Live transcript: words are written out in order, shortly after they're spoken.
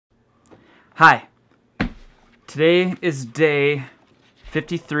Hi. Today is day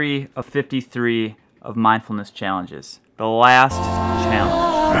 53 of 53 of mindfulness challenges. The last challenge.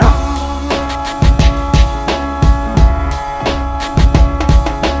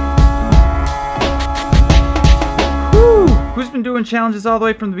 Woo! Who's been doing challenges all the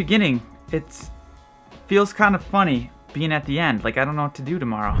way from the beginning? It feels kind of funny being at the end, like I don't know what to do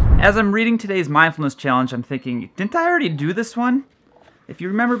tomorrow. As I'm reading today's mindfulness challenge, I'm thinking, didn't I already do this one? If you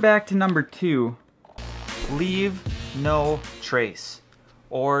remember back to number 2, leave no trace,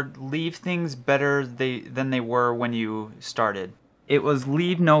 or leave things better than they were when you started. It was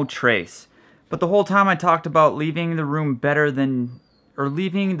leave no trace. But the whole time I talked about leaving the room better than, or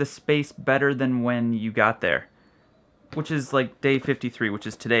leaving the space better than when you got there, which is like day 53, which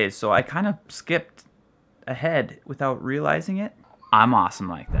is today's. So I kind of skipped ahead without realizing it. I'm awesome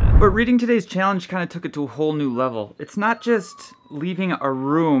like that. But reading today's challenge kind of took it to a whole new level. It's not just leaving a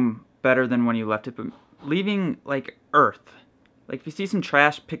room better than when you left it, but leaving like Earth. Like if you see some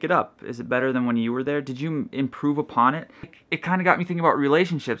trash, pick it up. Is it better than when you were there? Did you improve upon it? It kind of got me thinking about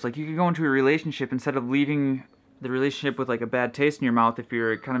relationships. Like you could go into a relationship instead of leaving the relationship with like a bad taste in your mouth. If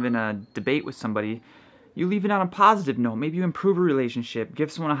you're kind of in a debate with somebody, you leave it on a positive note. Maybe you improve a relationship,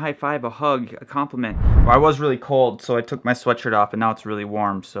 give someone a high five, a hug, a compliment. Well, I was really cold, so I took my sweatshirt off, and now it's really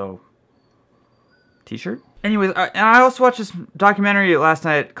warm, so t-shirt? Anyways, and I also watched this documentary last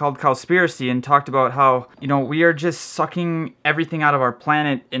night called Cowspiracy and talked about how, you know, we are just sucking everything out of our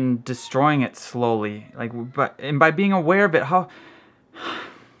planet and destroying it slowly. And by being aware of it, I'm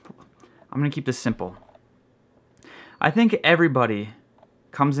gonna keep this simple. I think everybody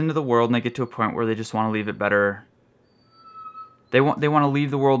comes into the world and they get to a point where they just want to leave it better. They want to leave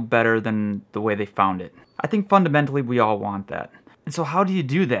the world better than the way they found it. I think fundamentally we all want that. And so how do you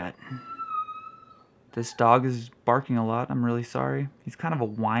do that? This dog is barking a lot. I'm really sorry. He's kind of a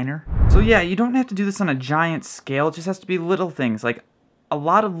whiner. So yeah, you don't have to do this on a giant scale. It just has to be little things. Like a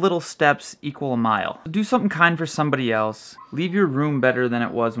lot of little steps equal a mile. Do something kind for somebody else. Leave your room better than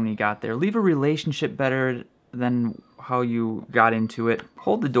it was when you got there. Leave a relationship better than how you got into it.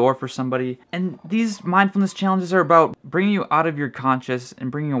 Hold the door for somebody. And these mindfulness challenges are about bringing you out of your conscious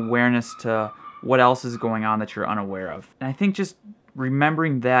and bringing awareness to what else is going on that you're unaware of. And I think just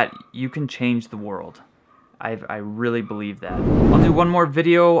remembering that you can change the world. I really believe that. I'll do one more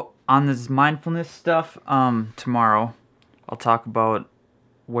video on this mindfulness stuff tomorrow. I'll talk about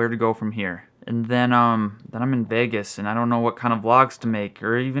where to go from here. And then I'm in Vegas and I don't know what kind of vlogs to make,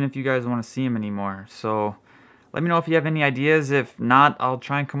 or even if you guys want to see them anymore. So let me know if you have any ideas. If not, I'll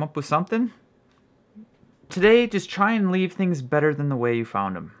try and come up with something. Today, just try and leave things better than the way you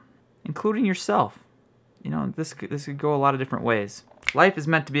found them, including yourself. You know, this could go a lot of different ways. Life is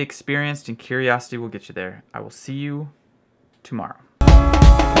meant to be experienced, and curiosity will get you there. I will see you tomorrow.